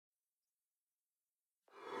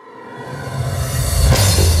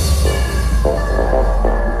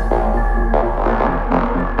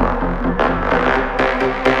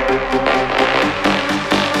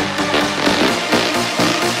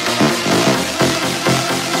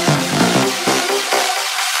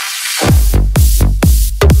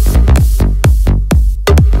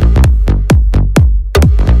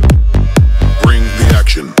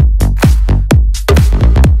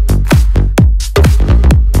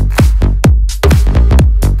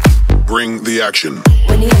the action.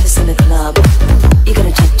 When you have this in the club, you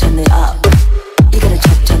gotta check, turn it up. You gotta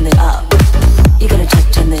check, turn it up. You gotta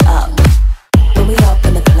check, turn it up. When we up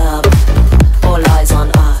in the club, all eyes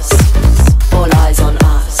on us. All eyes on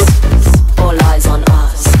us. All eyes on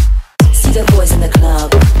us. See the boys in the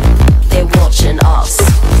club, they're watching us.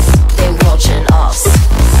 They're watching us.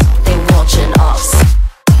 They're watching us.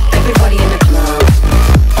 Everybody in the club,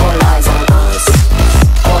 all eyes on us.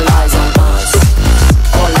 All eyes on us.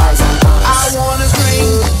 All eyes on us. I wanna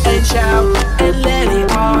scream and shout and let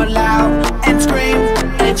it all out. And scream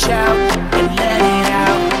and shout and let it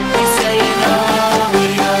out. We saying oh, we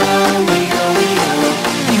oh, we oh, we oh.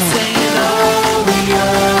 We saying oh, we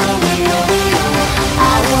oh, we oh, we oh.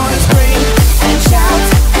 I wanna scream and shout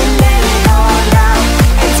and let it all out.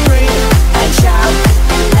 And scream and shout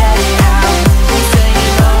and let it out. We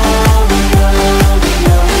saying oh, we oh, we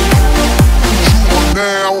oh, we oh.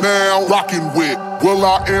 You are now rocking with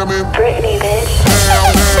will.i.am in Britney, bitch.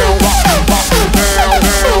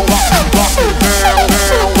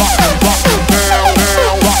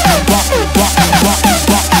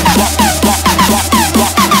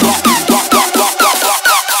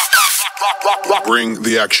 Bring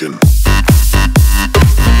the action.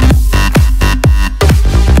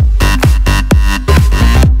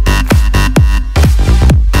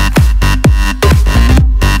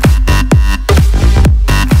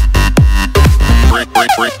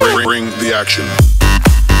 Bring the action.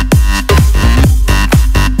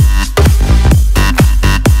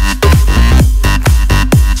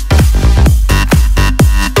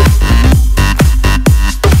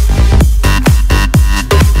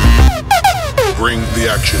 Bring the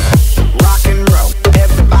action. Rock and roll,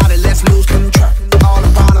 everybody, let's lose control. All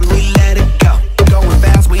around them, we let it go. Going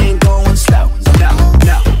fast, we ain't going slow. No,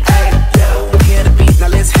 no, hey, yo, hear the beat, now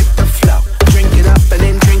let's hit the flow. Drink it up and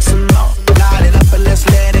then drink some more. Light it up and let's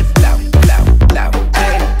let it blow, blow, blow.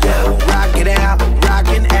 Hey, yo, rock it out,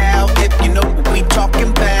 rockin' out. If you know what we talking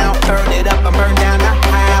about, turn it up and burn down the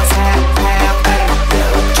house, half, half, hey, yo.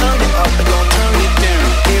 Turn it up and gon' turn it down.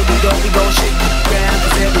 Here we gon' shake the ground,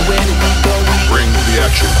 'cause everywhere that we go, Bring the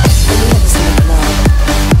action. When you have this in the club,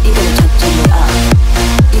 you gotta check, turn it up.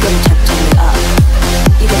 You gotta check, turn it up.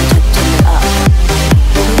 You gotta check, turn it up.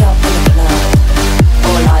 When we up in the club,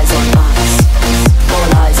 all eyes on us. All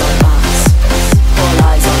eyes on us. All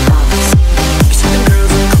eyes on us. You see them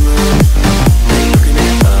girls in the club, they looking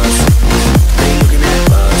at us. They looking at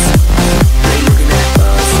us. They looking at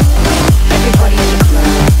us. Everybody in the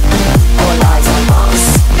club, all eyes on us.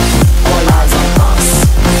 All eyes on us.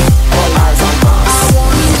 All eyes on us. I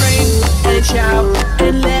wanna scream and shout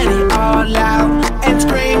and let it all out. And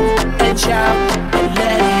scream and shout and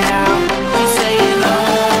let it out. We saying oh,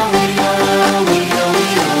 we oh, we oh, we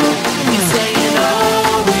oh. We saying oh,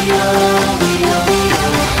 we oh, we oh, we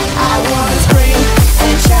oh. I wanna scream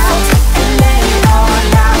and shout and let it all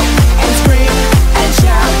out. And scream and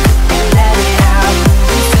shout and let it out.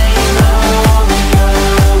 We saying oh, we oh,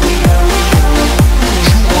 we oh, we oh.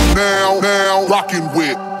 You are now rocking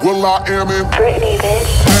with will.i.am in Britney, bitch.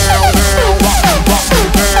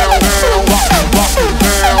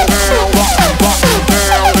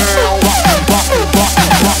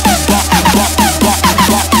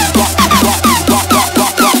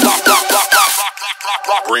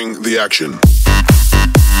 Bring the action.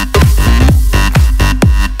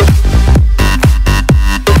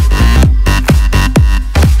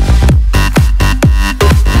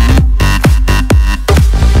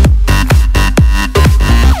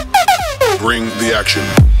 Bring the action.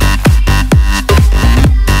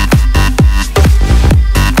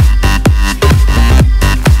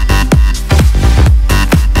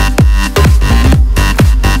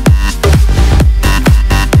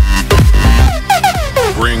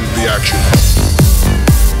 Bring the action.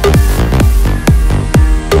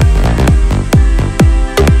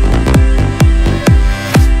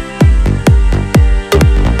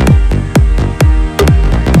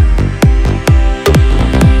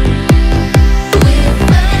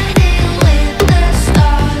 We're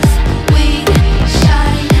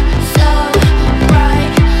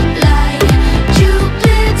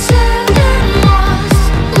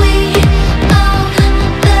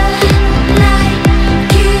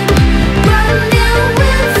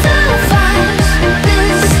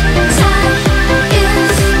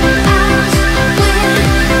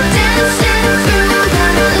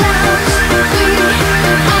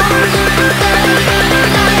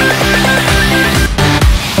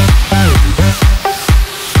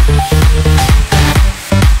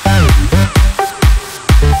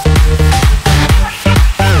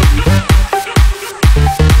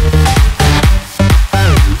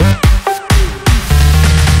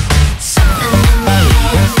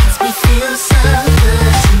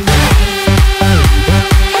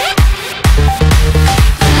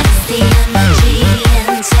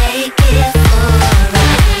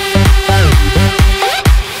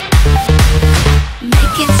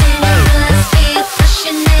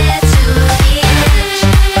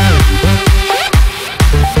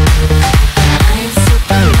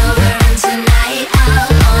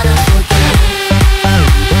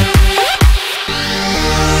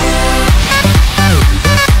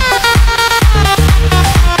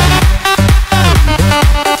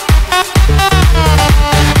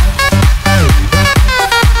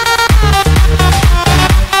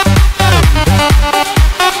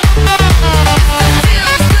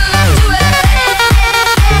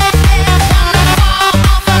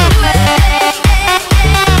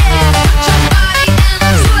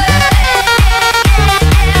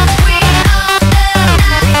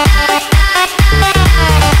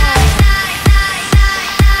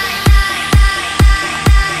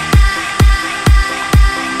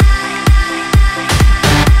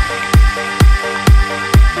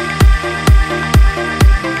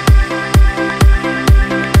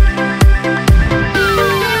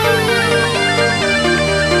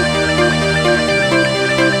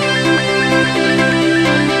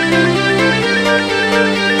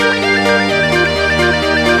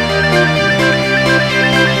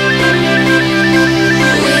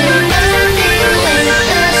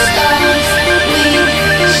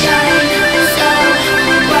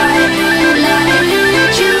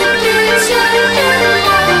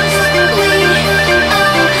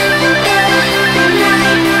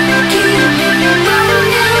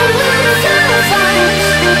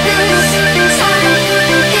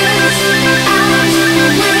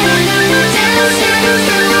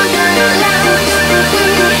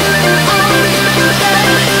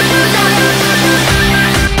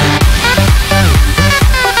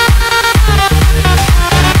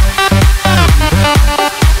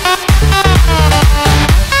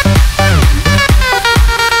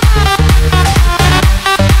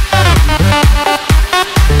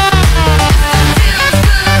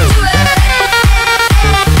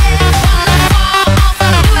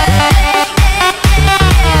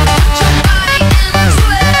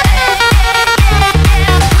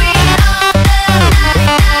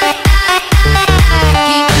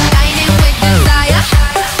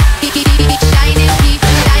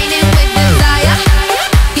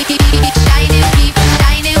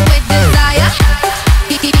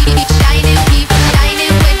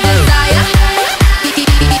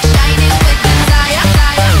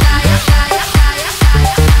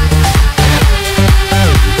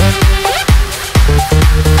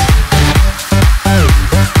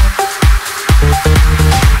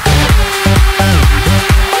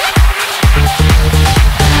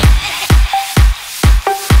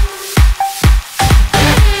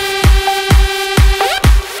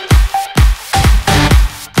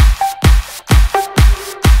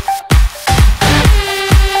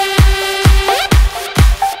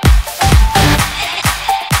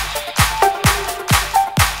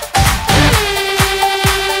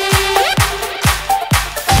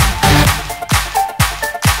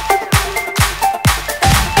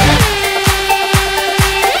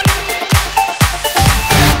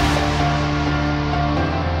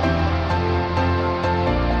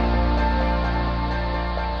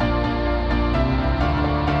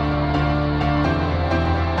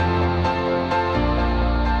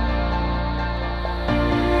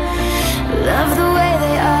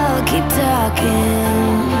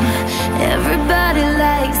walking. Everybody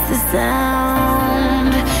likes the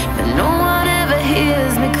sound, but no one ever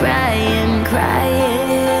hears me crying,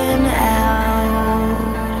 crying out.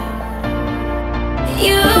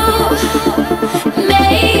 You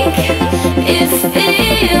make it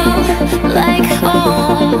feel like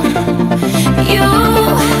home. You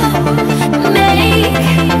make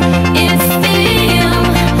it feel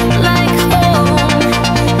like home,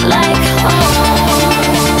 like home.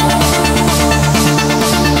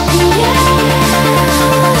 Yeah,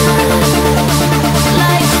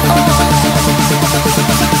 like home.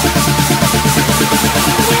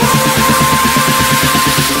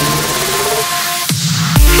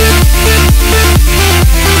 Yeah.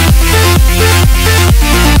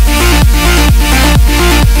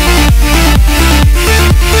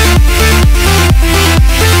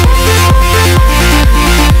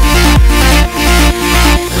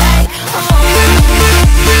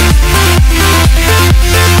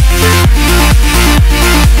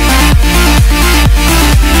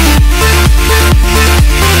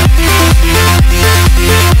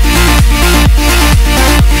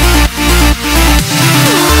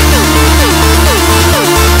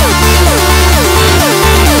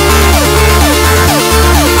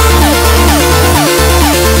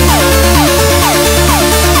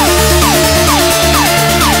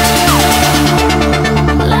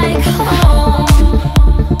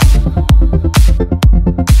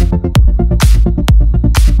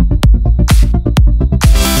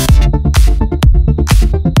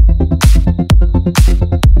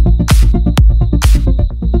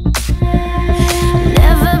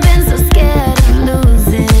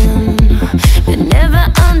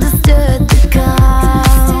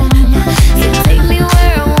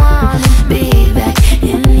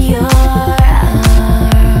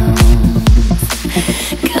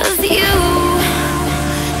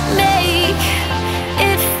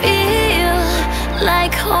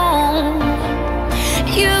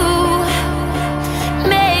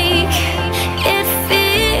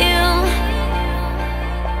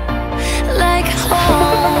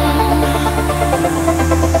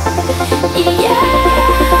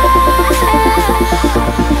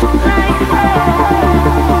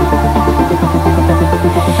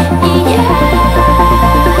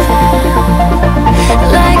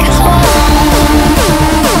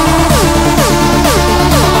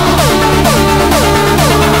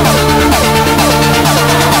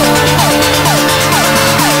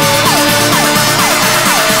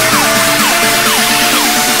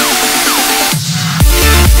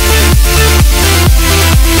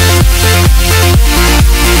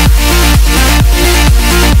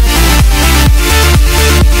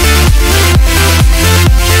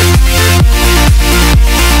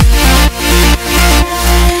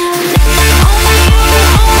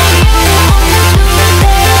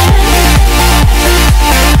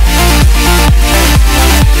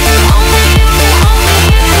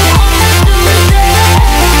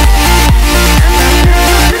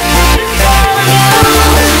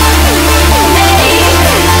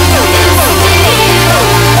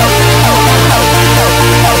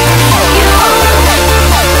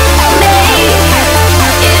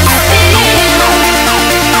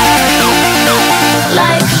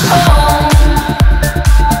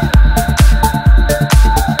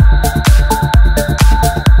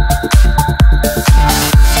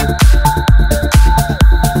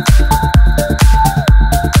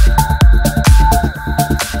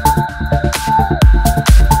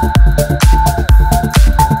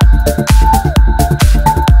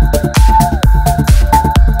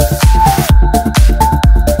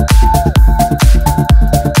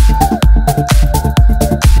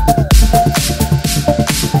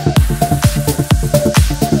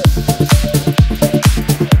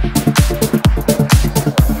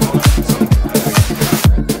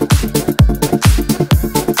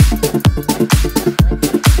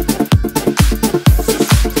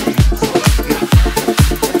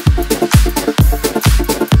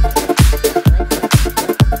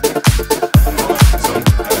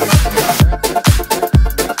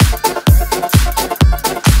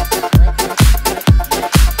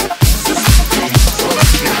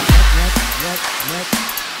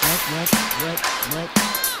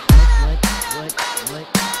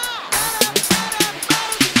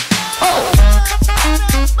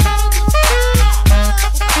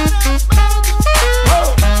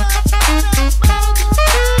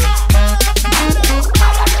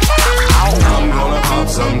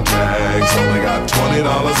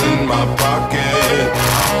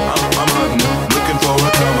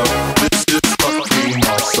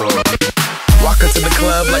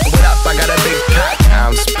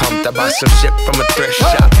 I bought some shit from a thrift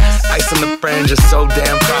shop. Ice on the fringe is so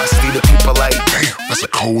damn frosty. The people like, damn, that's a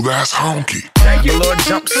cold ass honky. Velour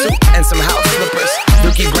jumpsuit and some house slippers.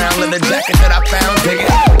 Dookie brown leather jacket that I found digging.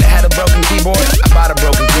 They had a broken keyboard, I bought a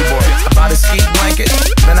broken keyboard. I bought a ski blanket,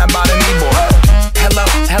 then I bought a kneeboard. Hello,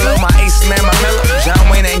 hello, my ace man, my mellow. John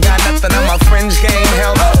Wayne ain't got nothing on my fringe game,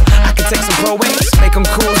 hell no. I can take some pro wings, make them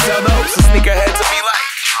cool, sell those. So sneakerheads will be like,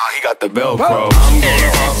 oh, he got the Velcro. I'm gonna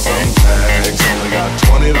pop some tags. Only got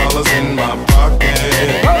 $20 in my pocket.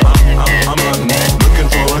 I'm hunting, looking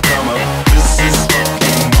for a come up. This is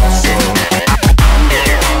fucking awesome. I'm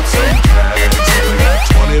gonna pop some tags.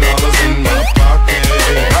 Only got $20 in my pocket.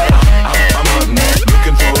 I'm hunting,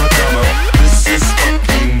 looking for a come up. This is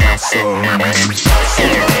fucking awesome.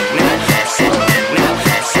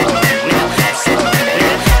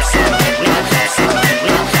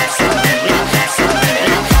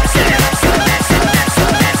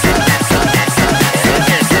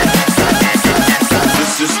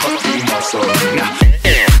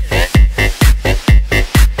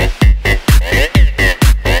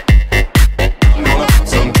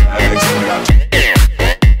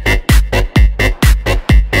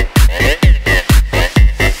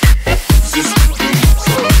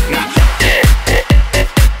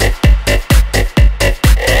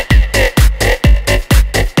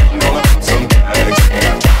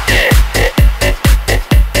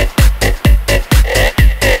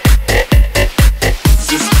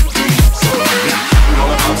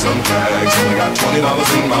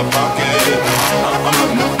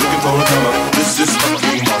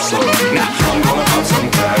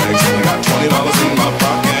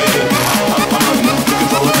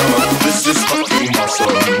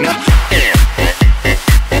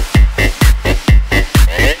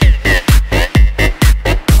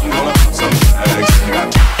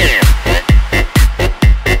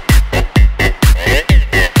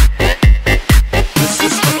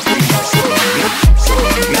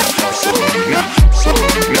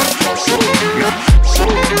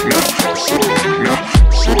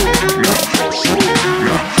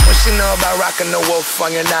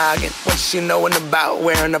 On your noggin, what she knowin' about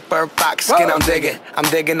wearing a fur fox skin? I'm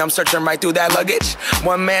digging, I'm searching right through that luggage.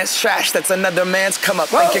 One man's trash, that's another man's come up.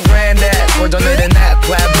 Thank your granddad for donating that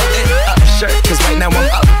plaid button up shirt, cause right now I'm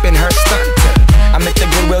up in her stunt. I'm at the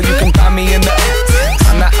Goodwill, you can find me in the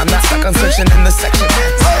I'm not stuck on searching in the section.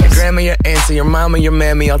 Your grandma, your auntie, your mama, your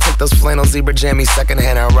mammy, I'll take those flannel zebra jammies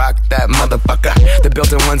secondhand and rock that motherfucker. The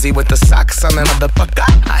built-in onesie with the socks on that motherfucker.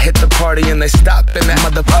 I hit the party and they stop in that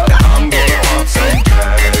motherfucker. I'm gonna pop some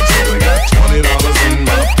tags. Only got $20 in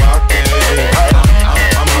my pocket.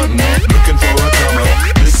 I'm hunting, looking for a come up.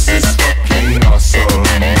 This is fucking awesome.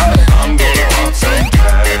 I'm gonna pop some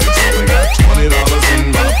tags. Only got $20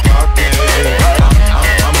 in my pocket.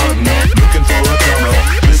 I'm hunting, looking for a come up.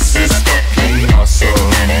 This is fucking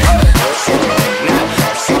awesome.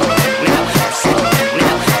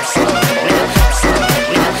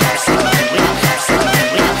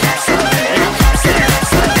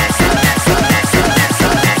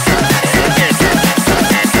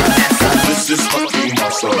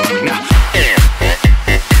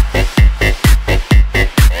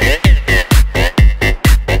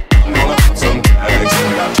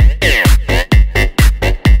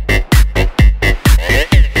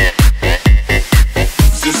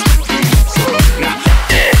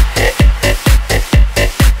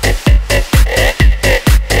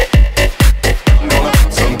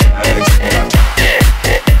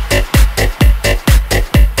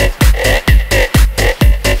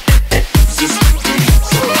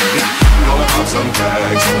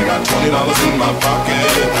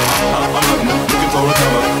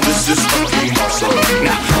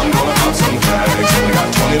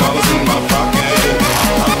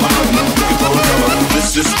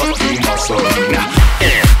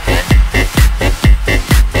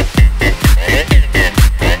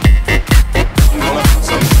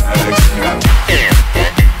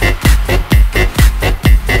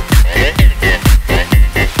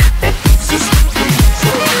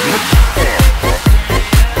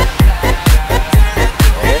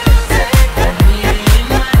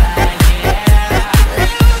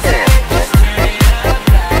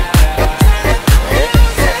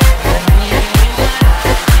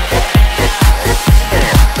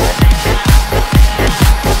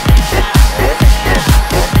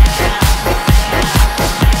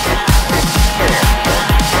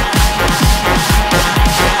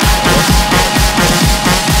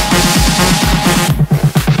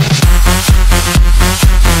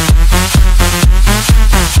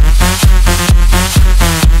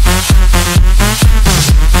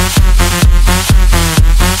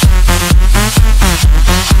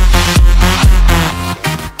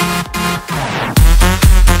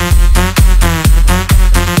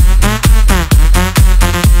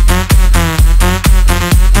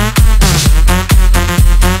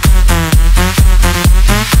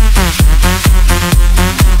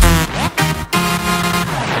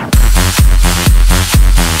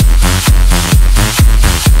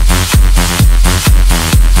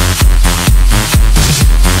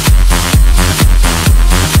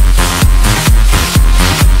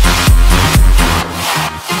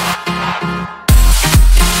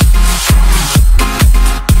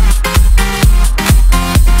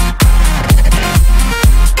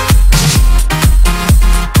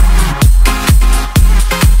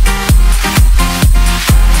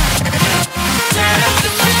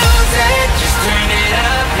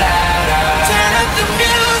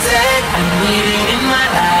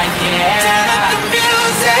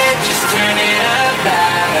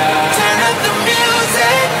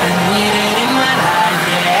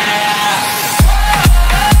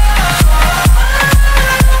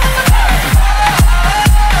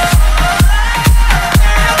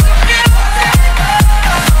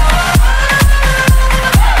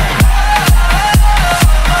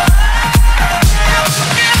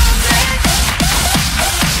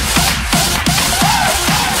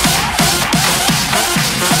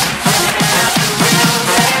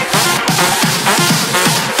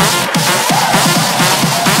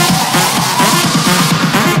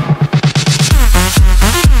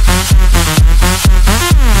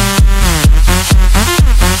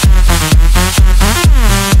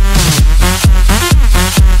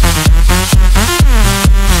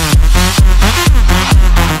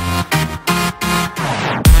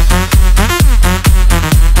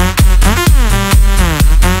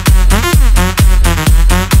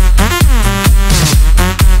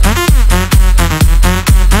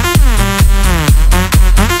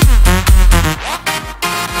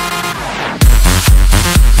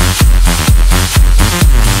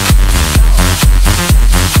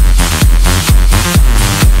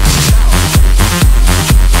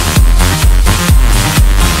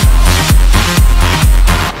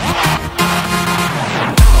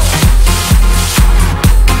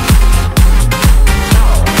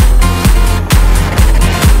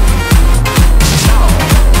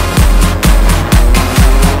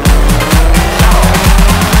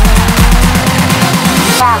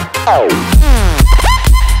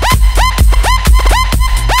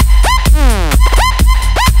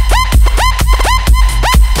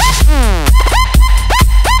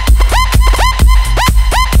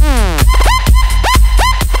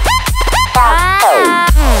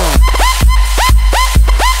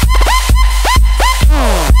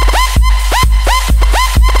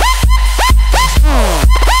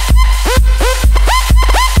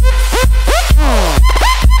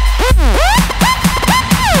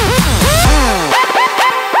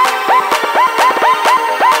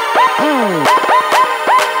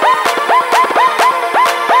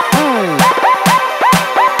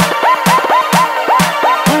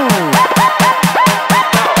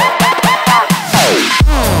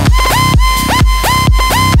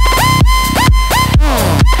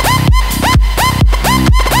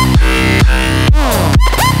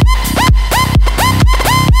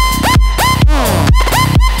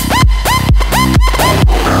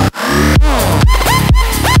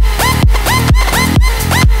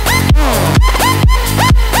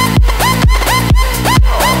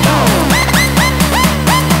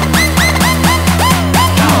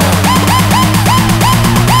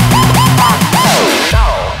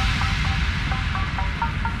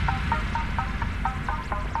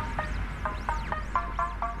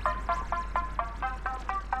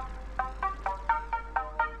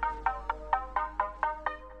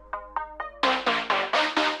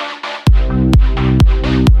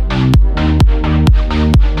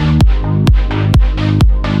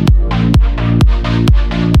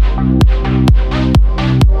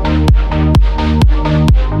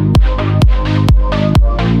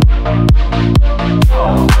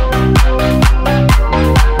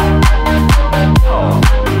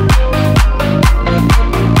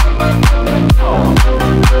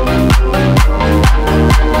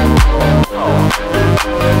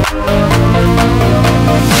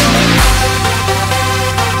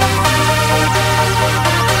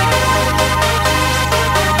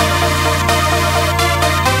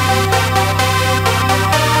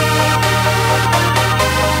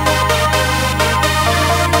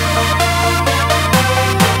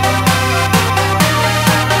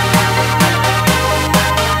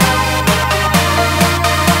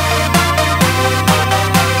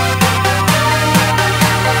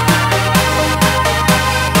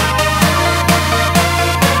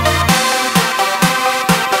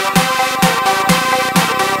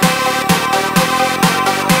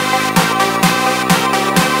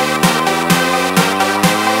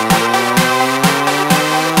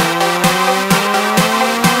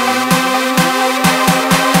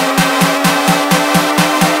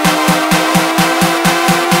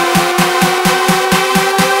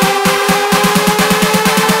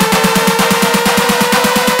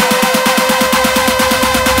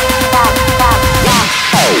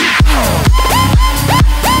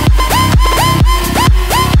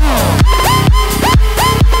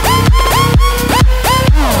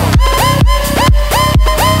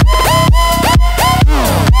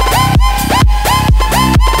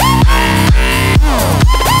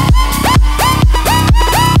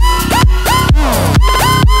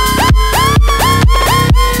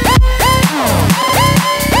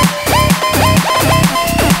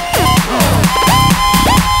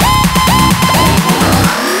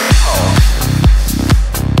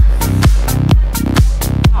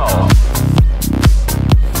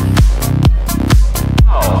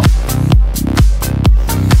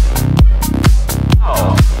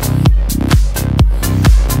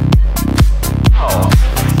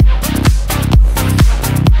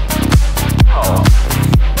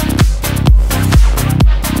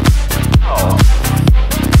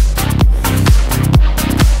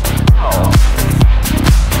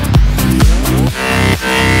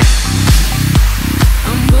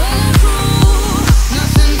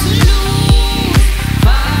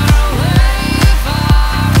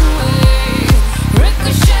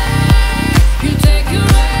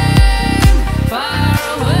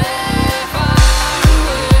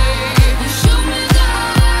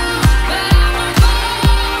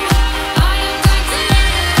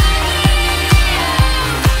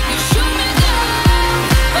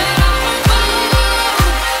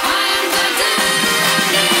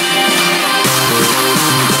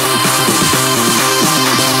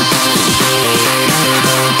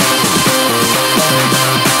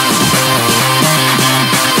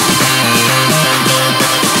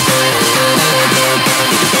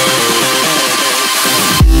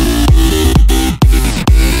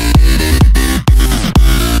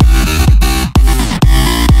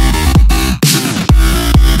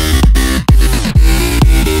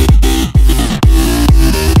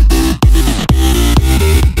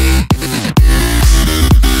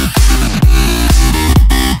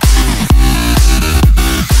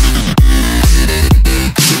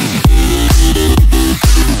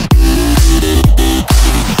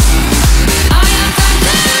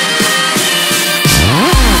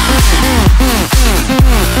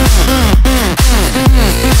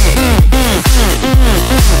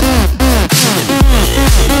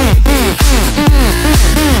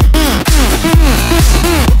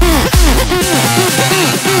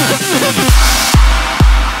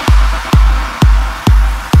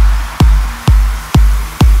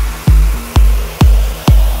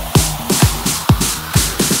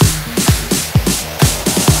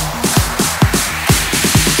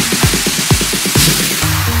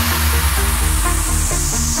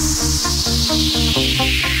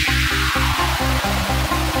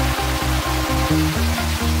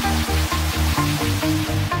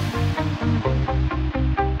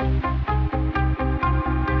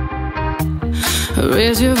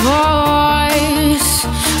 Raise your voice.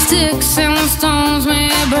 Sticks and stones may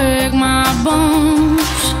break my bones.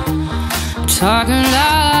 Talking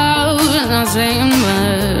loud, not saying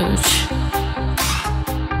much.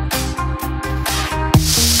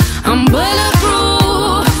 I'm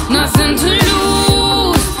bulletproof, nothing to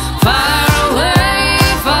lose. Far away,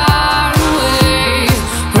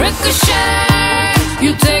 ricochet.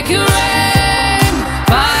 You take your aim.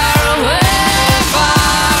 Far away,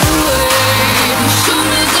 shoot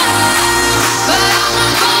me down, but I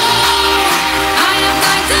won't fall. I am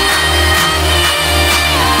titanium.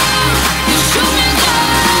 You shoot me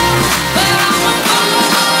down, but I won't fall.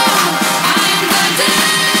 I am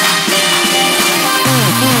titanium.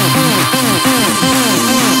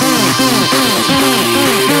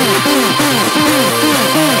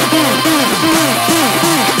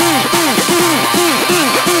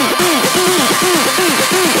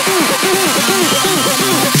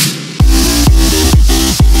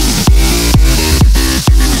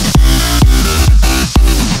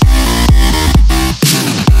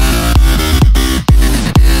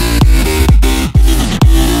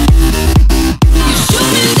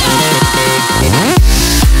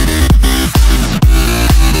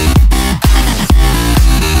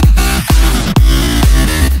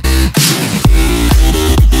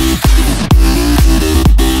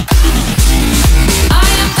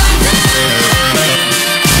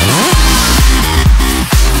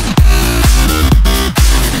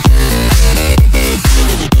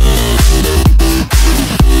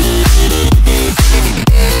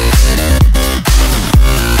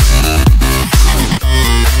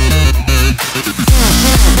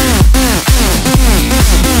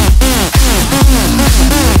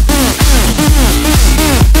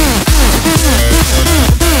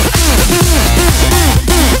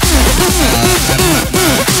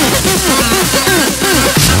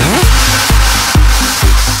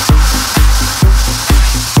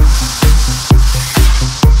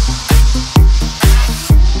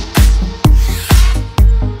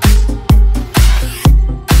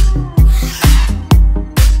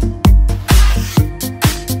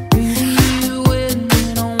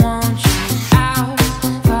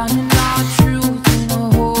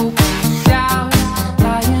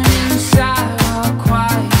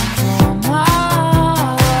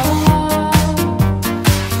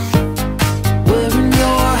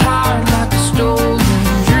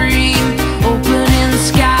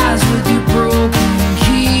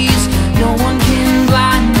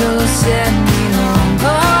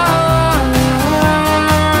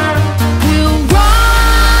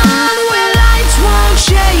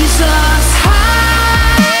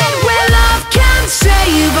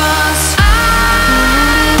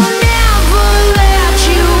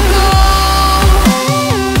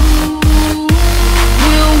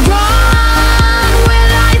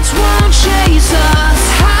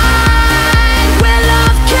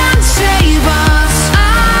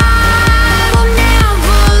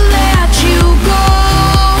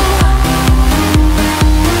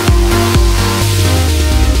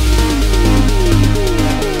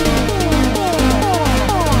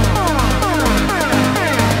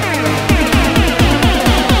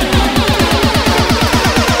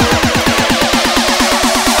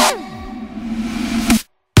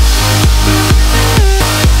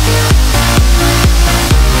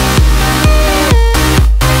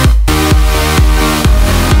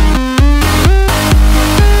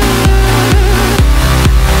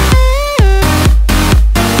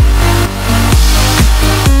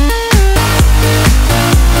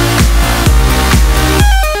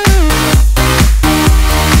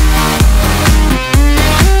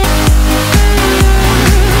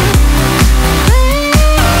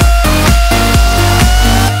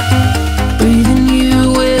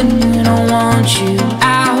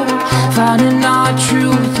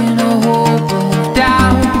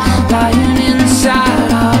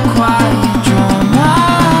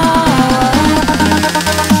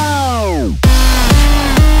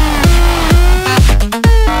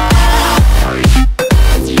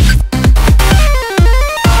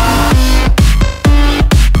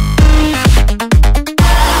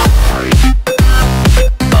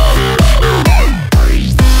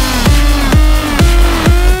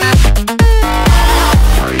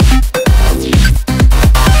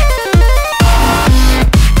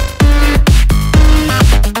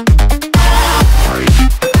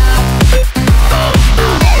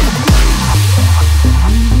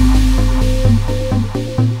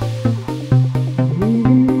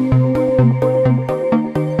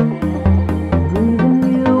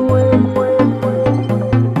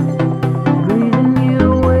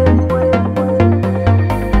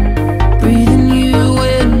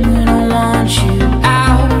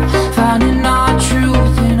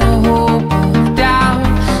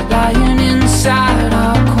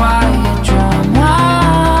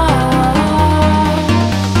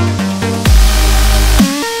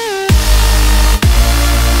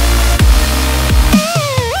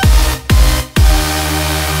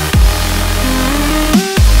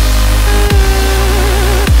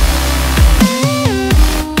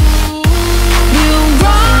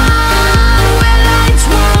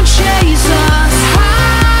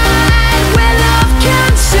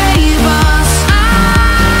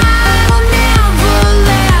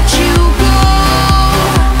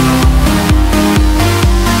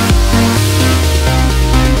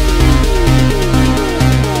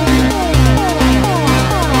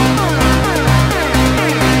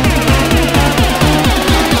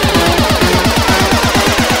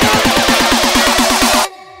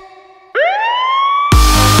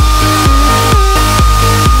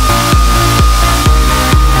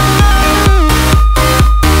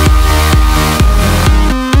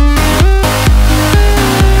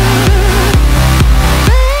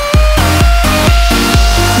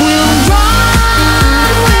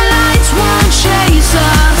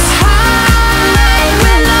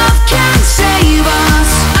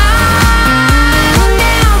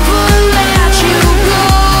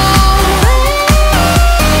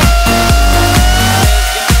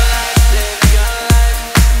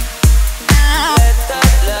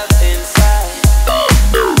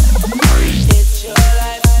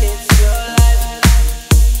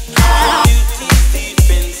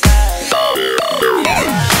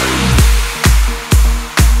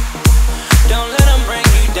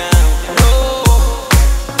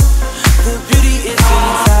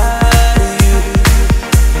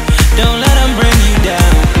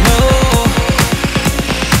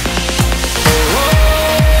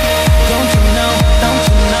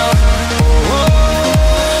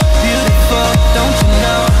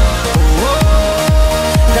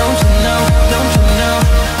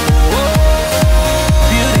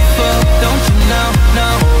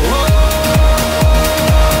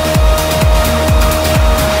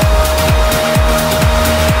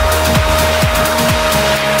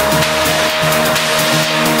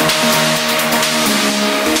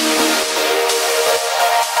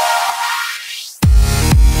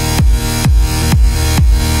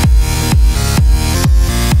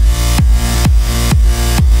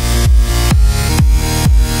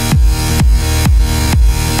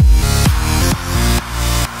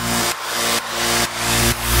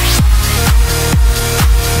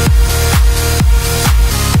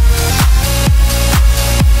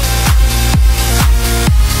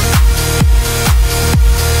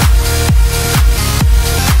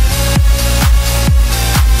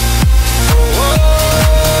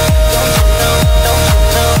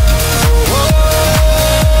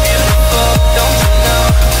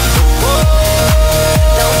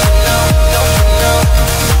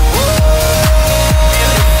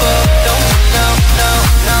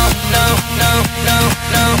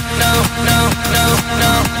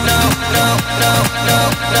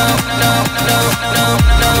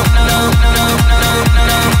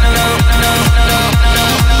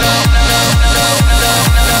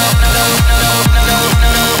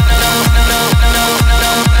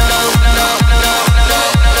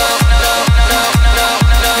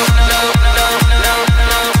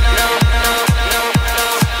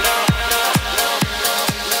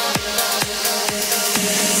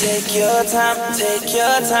 Take your time, take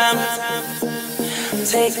your time.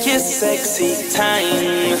 Take your sexy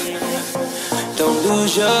time. Don't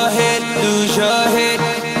lose your head, lose your head.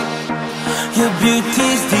 Your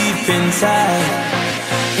beauty's deep inside,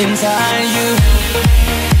 inside you.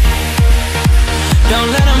 Don't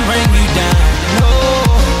let them bring you down, no.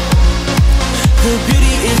 The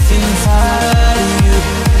beauty is inside of you.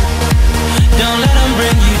 Don't let them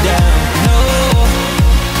bring you down, no.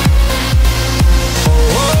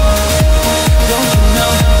 Don't you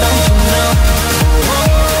know, don't you know?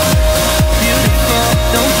 Beautiful,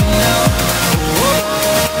 don't you know?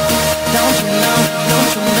 Don't you know,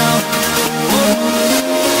 don't you know?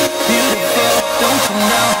 Beautiful, don't you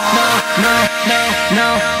know? No, no, no,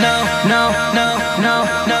 no, no, no, no, no,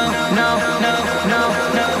 no.